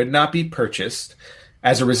 meaning it could not be purchased.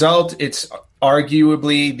 As a result, it's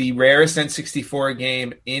arguably the rarest N64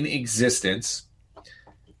 game in existence.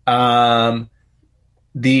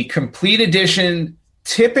 The complete edition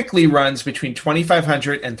typically runs between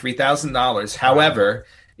 $2,500 and $3,000. However,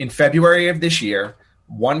 in February of this year,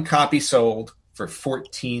 one copy sold for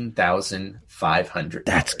 $14,500.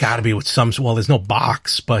 That's got to be with some. Well, there's no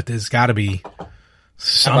box, but there's got to be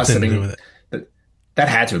something to do with it. That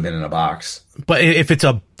had to have been in a box. But if it's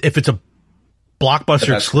a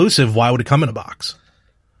Blockbuster exclusive, why would it come in a box?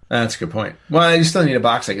 That's a good point. Well, you still need a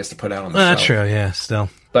box, I guess, to put out on the shelf. That's true. Yeah, still.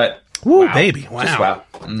 But woo, baby, wow, just wow.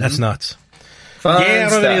 Mm-hmm. That's nuts. Fun yeah, I don't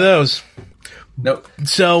stuff. have any of those. Nope.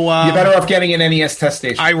 So you're better off getting an NES test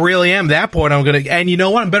station. I really am. That point, I'm gonna. And you know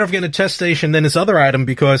what? I'm better off getting a test station than this other item,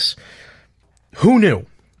 because who knew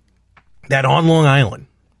that on Long Island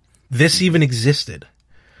this even existed?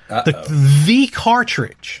 The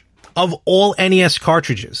cartridge of all NES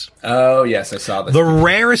cartridges. Oh yes, I saw this. The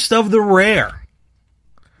rarest of the rare.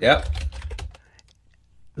 Yep.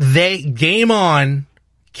 Game On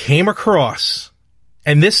came across,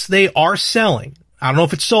 and this they are selling. I don't know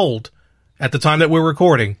if it's sold at the time that we're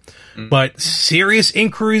recording, but serious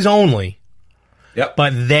inquiries only. Yep.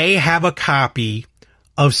 But they have a copy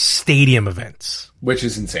of Stadium Events, which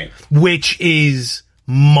is insane. Which is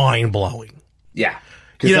mind blowing. Yeah.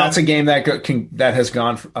 Because that's a game that has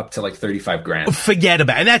gone up to like $35,000. Forget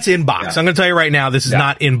about it. And that's in box. Yeah. I'm going to tell you right now, this is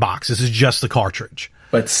not in box. This is just the cartridge.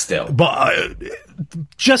 But still. But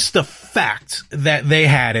just the fact that they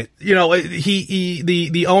had it,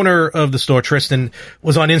 the owner of the store, Tristan,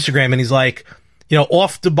 was on Instagram and he's like,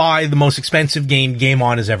 off to buy the most expensive Game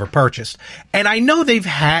On has ever purchased. And I know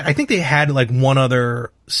I think they had like one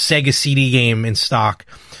other Sega CD game in stock.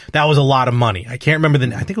 That was a lot of money. I can't remember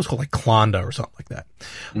I think it was called like Klonda or something like that.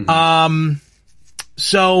 Mm-hmm.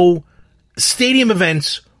 So Stadium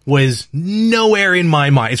Events was nowhere in my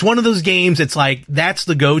mind. It's one of those games. It's like, that's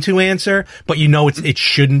the go-to answer, but it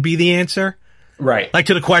shouldn't be the answer. Right. Like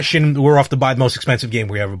to the question, we're off to buy the most expensive game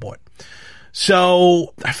we ever bought.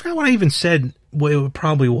 So I forgot what I even said. What it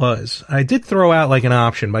probably was. I did throw out like an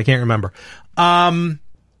option, but I can't remember.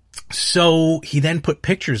 So he then put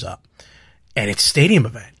pictures up, and it's Stadium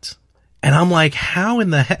Event, and I'm like, how in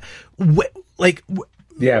the heck?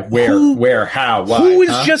 Yeah, where, how, why? Who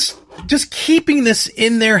is just keeping this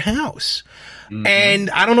in their house? Mm-hmm. And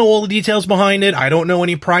I don't know all the details behind it. I don't know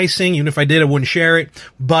any pricing. Even if I did, I wouldn't share it.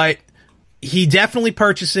 But he definitely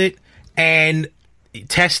purchased it and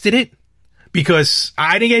tested it, because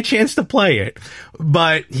I didn't get a chance to play it.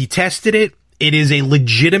 But he tested it. It is a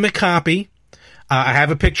legitimate copy. I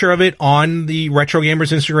have a picture of it on the Retro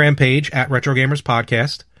Gamers Instagram page at Retro Gamers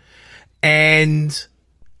Podcast. And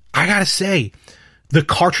I gotta say, the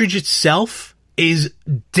cartridge itself is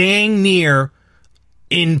dang near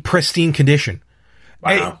in pristine condition.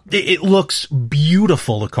 Wow. It looks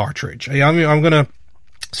beautiful, the cartridge. I'm going to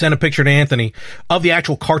send a picture to Anthony of the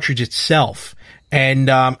actual cartridge itself. And,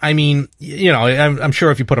 I mean, I'm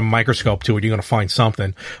sure if you put a microscope to it, you're going to find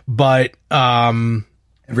something. But,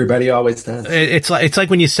 everybody always does. It's like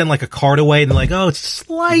when you send like a card away and they're like, oh, it's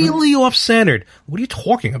slightly off-centered. What are you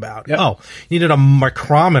talking about? Yep. Oh, you needed a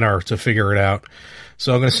micrometer to figure it out.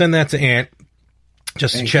 So I'm going to send that to Ant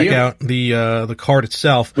just to check out the card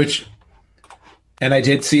itself. And I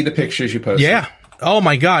did see the pictures you posted. Yeah. Oh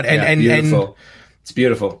my God. And beautiful. It's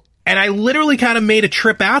beautiful. And I literally kind of made a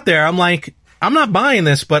trip out there. I'm like, I'm not buying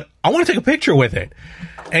this, but I want to take a picture with it.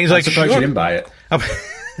 And he's like, surprised you didn't buy it.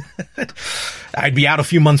 I'd be out a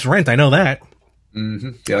few months' rent. I know that.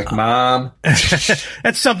 Mm-hmm. Be like, Mom.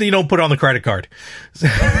 That's something you don't put on the credit card.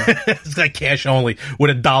 It's like cash only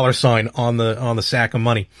with a $ on the sack of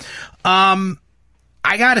money.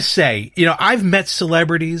 I gotta say, I've met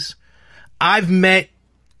celebrities. I've met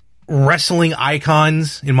wrestling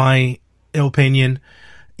icons, in my opinion.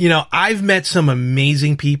 I've met some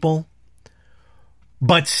amazing people.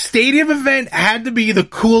 But Stadium Event had to be the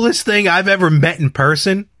coolest thing I've ever met in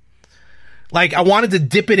person. Like, I wanted to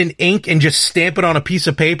dip it in ink and just stamp it on a piece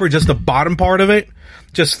of paper, just the bottom part of it.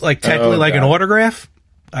 Just like technically like an autograph.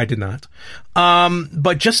 I did not.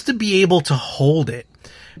 But just to be able to hold it,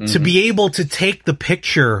 to be able to take the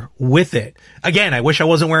picture with it. Again, I wish I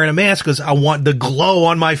wasn't wearing a mask because the glow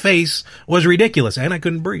on my face was ridiculous and I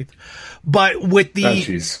couldn't breathe. But with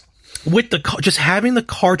just having the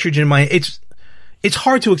cartridge in my, it's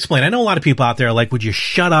hard to explain. I know a lot of people out there are like, would you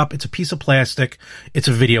shut up? It's a piece of plastic. It's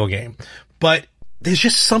a video game. But there's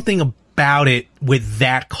just something about it with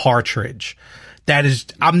that cartridge that is,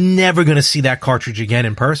 I'm never going to see that cartridge again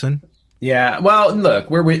in person. Yeah. Well, look,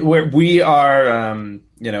 we are,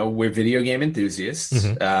 we're video game enthusiasts,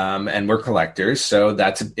 and we're collectors. So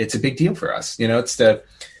it's a big deal for us. It's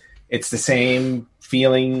the same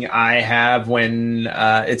feeling I have when,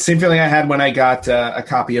 it's the same feeling I had when I got a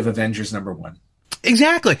copy of Avengers #1.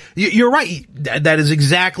 Exactly. You're right. That is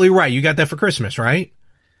exactly right. You got that for Christmas, right?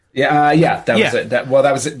 Yeah,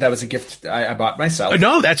 that was a gift I bought myself.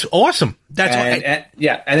 No, that's awesome. And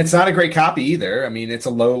it's not a great copy either. I mean, it's a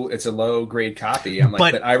low grade copy. I'm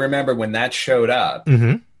like, but I remember when that showed up,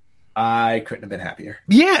 I couldn't have been happier.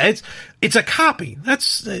 Yeah, it's a copy.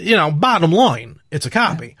 That's bottom line. It's a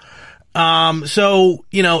copy. So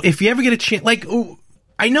if you ever get a chance, like,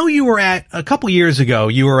 I know you were a couple years ago.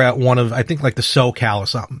 You were at one of, I think, like the SoCal or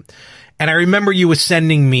something. And I remember you were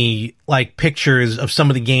sending me like pictures of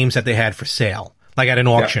some of the games that they had for sale, like at an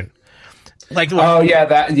auction. Yeah. Like,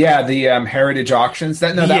 the Heritage auctions.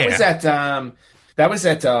 That was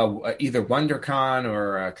at either WonderCon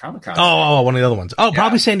or Comic-Con. Oh, one of the other ones. Oh,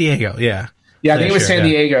 probably San Diego. Yeah. Yeah, I think it was San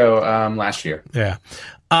Diego last year. Yeah.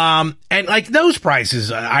 And like those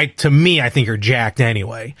prices, I think are jacked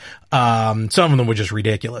anyway. Some of them were just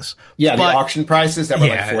ridiculous. Yeah, the auction prices that were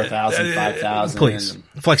like 4,000, 5,000. Please.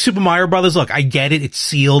 For like Super Mario Brothers, look, I get it. It's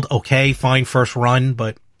sealed. Okay, fine, first run,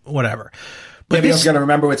 but whatever. But you also got to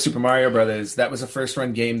remember with Super Mario Brothers, that was a first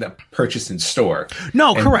run game that purchased in store.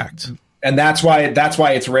 No, correct. And that's why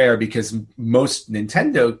it's rare, because most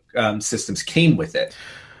Nintendo systems came with it.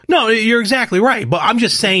 No, you're exactly right. But I'm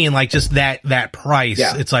just saying, like, just that price,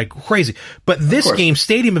 it's like crazy. But this game,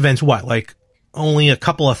 Stadium Events, like only a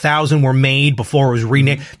couple of thousand were made before it was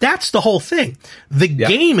renamed. That's the whole thing. The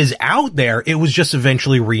game is out there. It was just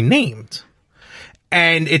eventually renamed.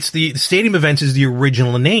 And it's the Stadium Events is the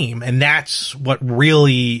original name. And that's what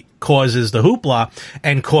really causes the hoopla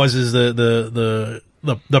and causes the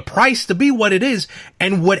price to be what it is.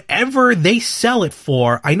 And whatever they sell it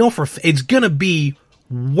for, I know it's going to be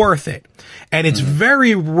worth it. And it's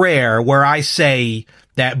very rare where I say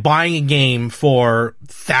that buying a game for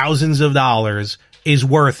thousands of dollars is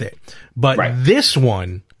worth it. But this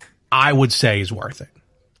one, I would say, is worth it.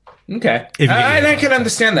 Okay. And I can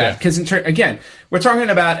understand that, because again, we're talking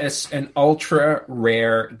about an ultra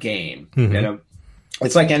rare game.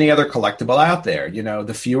 It's like any other collectible out there.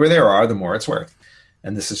 The fewer there are, the more it's worth.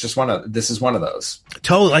 And this is one of those.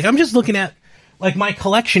 Totally. Like, I'm just looking at like my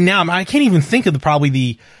collection now. I can't even think of probably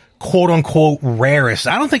the quote unquote rarest.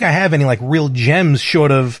 I don't think I have any like real gems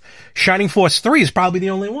short of Shining Force 3 is probably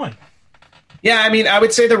the only one. Yeah, I mean, I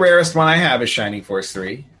would say the rarest one I have is Shining Force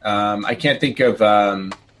 3. I can't think of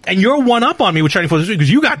and you're one up on me with Shining Force 3 because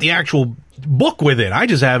you got the actual book with it. I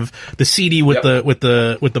just have the CD with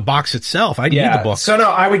the box itself. I need the book. So no,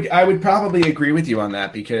 I would probably agree with you on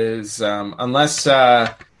that, because unless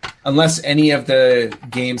any of the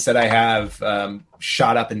games that I have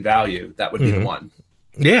shot up in value, that would be the one.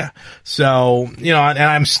 Yeah. So, and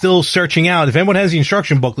I'm still searching out. If anyone has the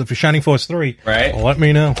instruction booklet for Shining Force 3, let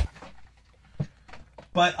me know.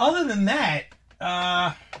 But other than that,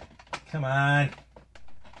 come on.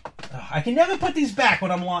 I can never put these back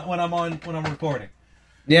when I'm recording.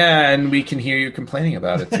 Yeah, and we can hear you complaining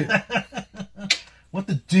about it too. What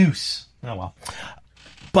the deuce? Oh well.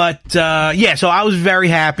 But so I was very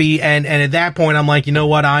happy, and at that point I'm like, you know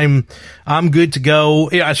what, I'm good to go.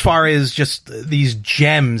 As far as just these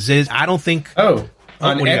gems, I don't think. On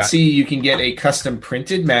Etsy you can get a custom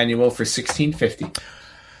printed manual for $16.50.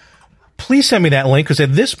 Please send me that link, because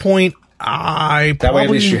at this point that way at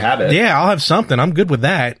least you have it. Yeah, I'll have something. I'm good with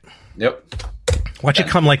that. Yep. Watch it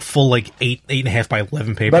come like full, like 8.5 by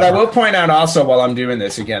 11 paper. But I will point out also, while I'm doing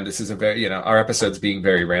this, again, this is a very, our episode's being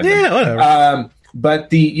very random. Yeah, whatever.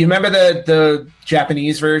 But you remember the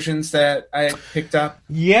Japanese versions that I picked up?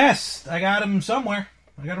 Yes, I got them somewhere.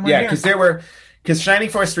 I got them right here. Because Shining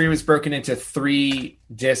Force 3 was broken into 3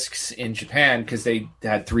 discs in Japan, because they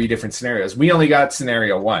had 3 different scenarios. We only got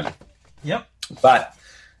scenario 1. Yep. But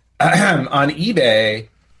on eBay,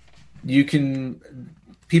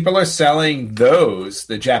 people are selling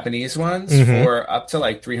the Japanese ones, for up to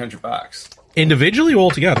like $300. Individually or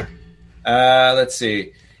altogether? Let's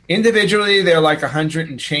see. Individually, they're like 100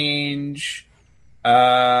 and change.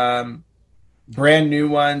 Brand new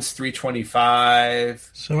ones, $325.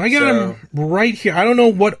 So I got them right here. I don't know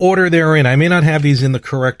what order they're in. I may not have these in the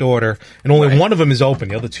correct order, and only one of them is open.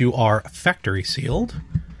 The other 2 are factory sealed.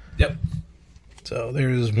 Yep. So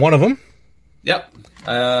there's one of them. Yep.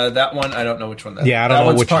 That one, I don't know which one that is. Yeah, I don't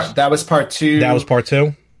know which one. That was part 2. That was part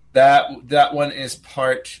 2? That one is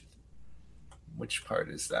part... Which part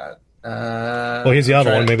is that? Well, here's the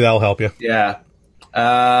other one. Maybe that'll help you. Yeah.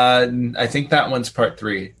 I think that one's part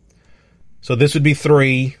 3. So this would be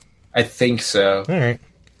 3. I think so. All right.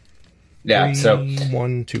 Yeah,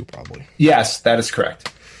 1, 2 probably. Yes, that is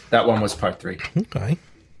correct. That one was part 3. Okay.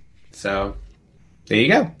 So, there you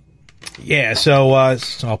go. Yeah, so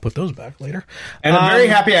I'll put those back later. And I'm very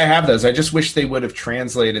happy I have those. I just wish they would have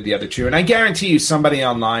translated the other two. And I guarantee you somebody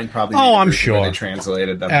online probably I'm sure they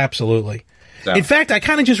translated them. Absolutely. So. In fact, I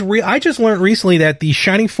kind of just learned recently that the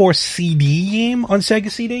Shining Force CD game on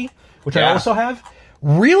Sega CD, which I also have,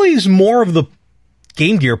 really is more of the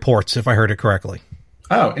Game Gear ports, if I heard it correctly.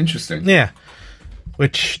 Oh, interesting. Yeah.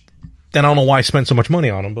 Which, then I don't know why I spent so much money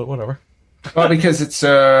on them, but whatever. Well, because it's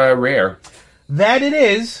rare. That it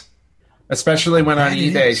is. Especially when on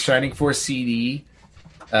eBay, Shining Force CD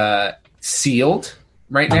sealed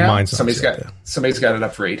right now. Somebody's got it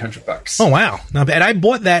up for $800. Oh wow! Not bad. I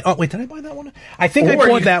bought that. Oh wait, did I buy that one? I think I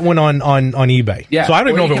bought that one on eBay. Yeah. So I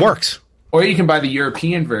don't even know if it works. Or you can buy the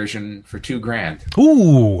European version for $2,000.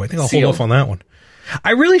 Ooh, I think I'll hold off on that one.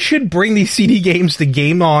 I really should bring these CD games to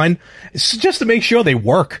Game On just to make sure they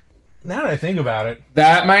work. Now that I think about it,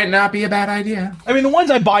 that might not be a bad idea. I mean, the ones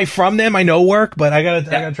I buy from them I know work, but I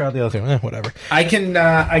gotta try out the other two. Whatever. I can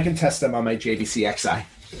test them on my JVC XI.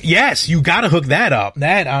 Yes, you gotta hook that up.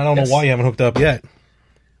 That I don't know why you haven't hooked up yet.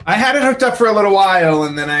 I had it hooked up for a little while,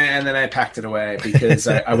 and then I packed it away because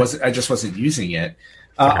I just wasn't using it.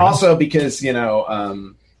 Also, because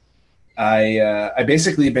I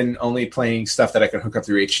basically been only playing stuff that I can hook up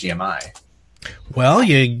through HDMI. Well,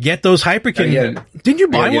 you get those Hyperkin. Didn't you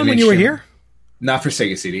buy one when you were here? Not for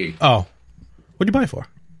Sega CD. Oh, what'd you buy for?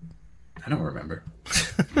 I don't remember.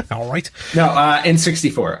 All right. No,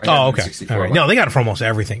 N64. Oh, okay. All right. No, they got it for almost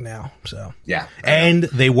everything now. So yeah, and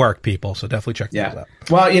they work, people. So definitely check those out.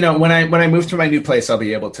 Well, when I move to my new place, I'll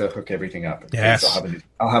be able to hook everything up. Yes,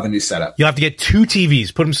 I'll have a new setup. You'll have to get two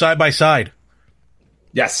TVs, put them side by side.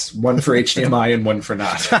 Yes, one for HDMI and one for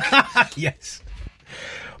not. Yes.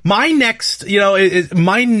 My next,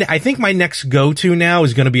 I think my next go-to now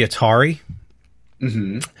is going to be Atari.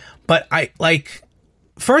 Mm-hmm. But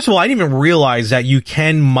first of all, I didn't even realize that you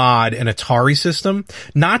can mod an Atari system,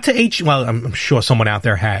 not to well, I'm sure someone out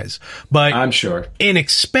there has, but I'm sure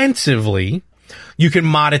inexpensively, you can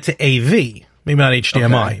mod it to AV. Maybe not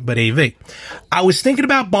HDMI, but AV. I was thinking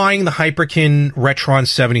about buying the Hyperkin Retron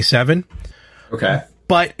 77. Okay.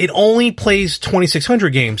 But it only plays 2600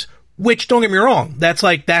 games, which, don't get me wrong, that's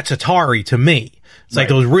Atari to me. It's like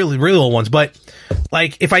those really, really old ones. But,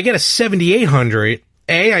 if I get a 7800,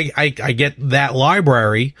 I get that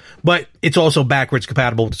library, but it's also backwards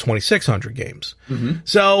compatible with the 2600 games. Mm-hmm.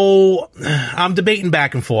 So, I'm debating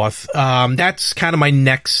back and forth. That's kind of my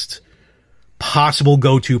next possible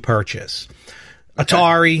go-to purchase. Okay.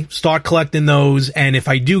 Atari, start collecting those, and if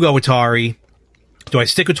I do go Atari, do I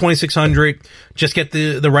stick with 2600, just get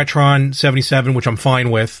the Retron 77, which I'm fine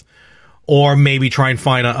with, or maybe try and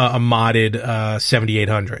find a modded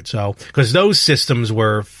 7800. So, because those systems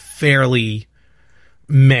were fairly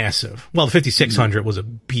massive. Well, the 5600 was a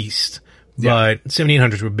beast, but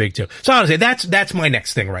 7800s were big too. So honestly, that's my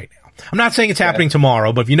next thing right now. I'm not saying it's happening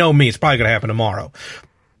tomorrow, but if you know me, it's probably going to happen tomorrow.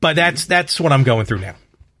 But that's what I'm going through now.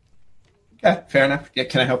 Yeah, fair enough. Yeah,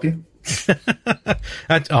 can I help you?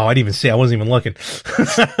 I didn't even see. I wasn't even looking.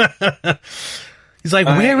 He's like,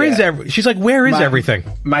 where is everything? She's like, where is everything?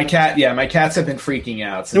 My cats have been freaking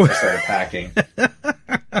out since I started packing.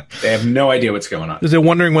 They have no idea what's going on. Because they're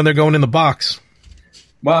wondering when they're going in the box.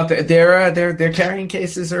 Well, their carrying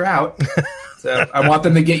cases are out. So I want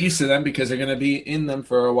them to get used to them because they're going to be in them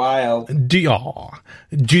for a while. Do you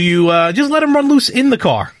just let them run loose in the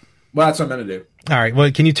car? Well, that's what I'm going to do. All right.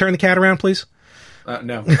 Well, can you turn the cat around, please?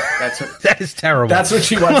 No, that is terrible. That's what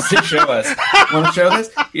she wants to show us. Want to show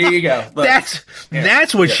this? Here you go. Look.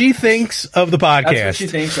 That's what she thinks of the podcast. That's what she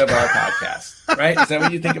thinks of our podcast, right? Is that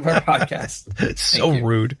what you think of our podcast? It's so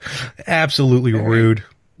rude. Absolutely rude.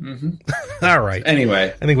 Mm-hmm. All right.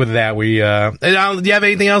 Anyway, I think with that do you have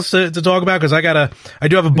anything else to talk about? Because I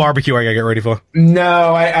do have a barbecue I gotta get ready for.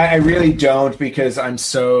 No, I really don't because I'm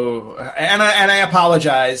so and I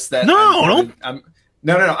apologize that No.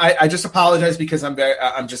 I just apologize because I'm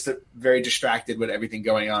just very distracted with everything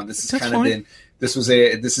going on. This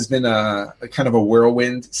has been a kind of a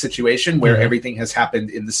whirlwind situation where everything has happened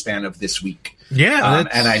in the span of this week. Yeah,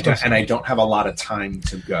 and I don't have a lot of time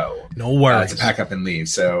to go. No worries to pack up and leave.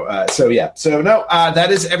 So that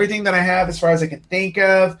is everything that I have as far as I can think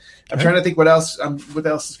of. I'm trying to think what else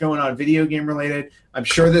is going on video game related. I'm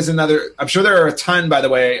sure there are a ton, by the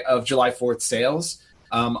way, of July 4th sales.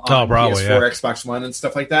 On PS4, Xbox One, and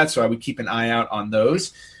stuff like that. So I would keep an eye out on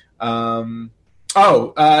those. There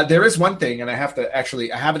is one thing, and I have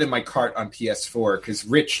it in my cart on PS4 because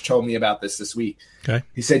Rich told me about this week. Okay.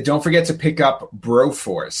 He said, don't forget to pick up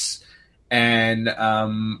Broforce. And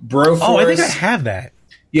Broforce... Oh, I think I have that.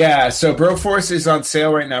 Yeah, so Broforce is on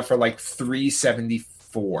sale right now for like $3.75.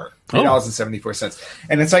 $3.74.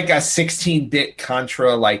 And it's like a 16-bit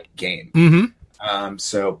Contra-like game. Mm-hmm.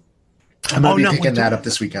 So I'm going to be picking that up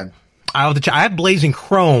this weekend. I have Blazing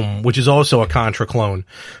Chrome, which is also a Contra clone,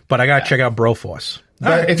 but I got to check out Broforce.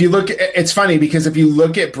 But if you look, it's funny because if you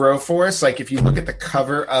look at Broforce, like if you look at the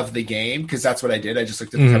cover of the game, because that's what I did. I just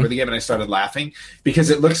looked at the cover of the game and I started laughing because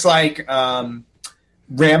it looks like Rambo,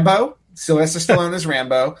 Sylvester Stallone is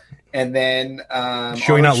Rambo, and then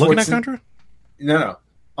sure you're not looking at Contra? No.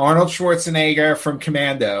 Arnold Schwarzenegger from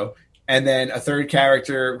Commando, and then a third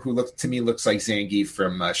character who looks like Zangief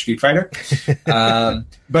from Street Fighter.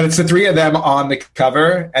 But it's the three of them on the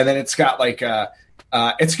cover, and then it's got like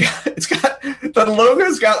it's got the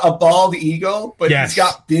logo's got a bald eagle, but It's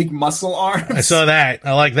got big muscle arms. I saw that.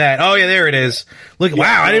 I like that. Oh yeah, there it is. Look,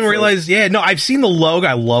 wow, I didn't realize. Yeah, no, I've seen the logo.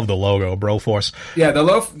 I love the logo, Broforce. Yeah, the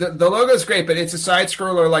logo's great, but it's a side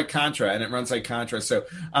scroller like Contra, and it runs like Contra. So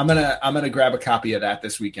I'm gonna grab a copy of that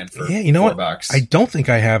this weekend for you know $4. What? I don't think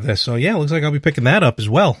I have this. So yeah, it looks like I'll be picking that up as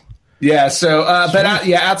well. Yeah, so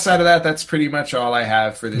outside of that, that's pretty much all I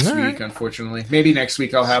have for this week. Unfortunately, maybe next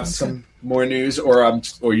week I'll have some more news, or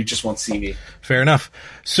you just won't see me. Fair enough.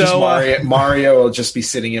 So Mario will just be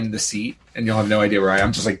sitting in the seat, and you'll have no idea where I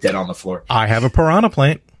am, just like dead on the floor. I have a piranha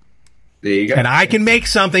plant. There you go, and I can make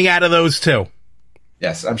something out of those too.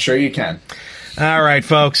 Yes, I'm sure you can. All right,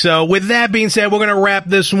 folks. So with that being said, we're going to wrap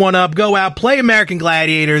this one up. Go out, play American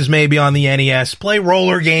Gladiators, maybe on the NES. Play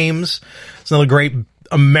roller games. It's another great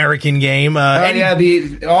American game. All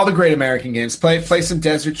the great American games. Play some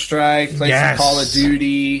Desert Strike. Play some Call of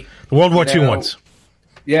Duty. The World War II ones.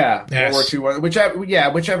 Yeah, yes. World War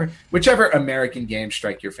II. Whichever American game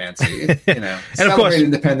strike your fancy. And of course,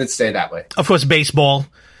 Independence Day that way. Of course, baseball.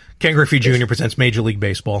 Ken Griffey Jr. presents Major League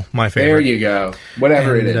Baseball. My favorite. There you go.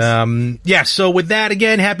 Whatever it is. So with that,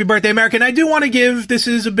 again, happy birthday, American. I do want to give. This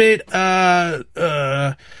is a bit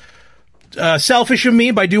selfish of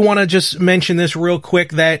me, but I do want to just mention this real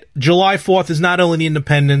quick, that July 4th is not only the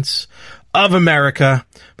independence of America,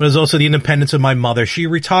 but it's also the independence of my mother. She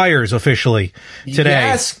retires officially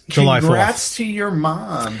today, July 4th. Congrats to your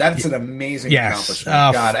mom. That's an amazing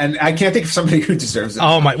accomplishment. God, and I can't think of somebody who deserves it.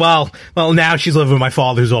 Oh my! Well, now she's living with my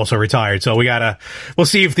father, who's also retired. So we'll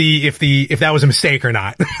see if that was a mistake or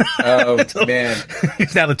not. Oh man!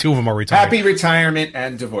 Now the two of them are retired. Happy retirement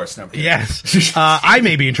and divorce. No, yes. I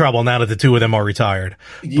may be in trouble now that the two of them are retired.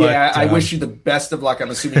 Yeah, I wish you the best of luck. I'm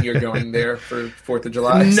assuming you're going there for 4th of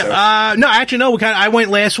July. No, actually, no. I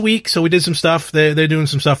went last week, so we did some stuff. They're doing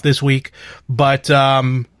some stuff this week, but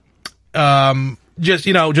just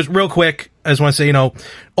real quick, I just want to say,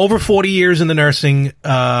 over 40 years in the nursing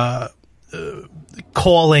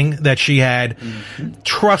calling that she had. Mm-hmm.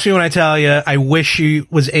 Trust me when I tell you, I wish she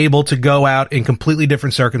was able to go out in completely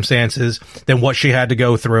different circumstances than what she had to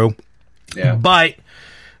go through. Yeah, but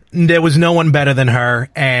there was no one better than her,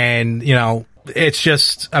 and it's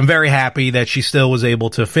just, I'm very happy that she still was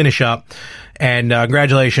able to finish up. And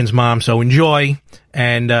congratulations, Mom. So enjoy.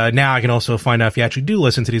 And now I can also find out if you actually do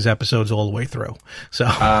listen to these episodes all the way through. So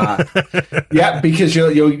yeah, because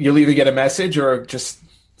you'll either get a message or just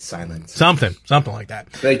silence. Something like that.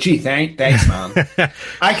 Like, gee, thanks, Mom.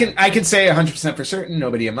 I can say 100% for certain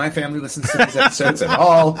nobody in my family listens to these episodes at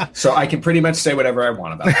all, so I can pretty much say whatever I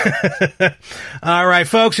want about it. All right,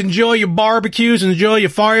 folks, enjoy your barbecues, enjoy your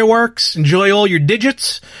fireworks, enjoy all your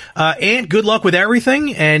digits, and good luck with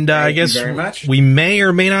everything. And I guess very much. We may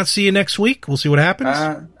or may not see you next week. We'll see what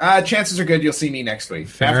happens. Chances are good you'll see me next week.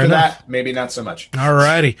 Fair After enough. that, maybe not so much. All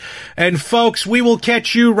righty. And folks, we will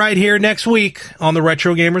catch you right here next week on the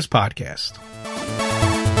Retro Gamers Podcast.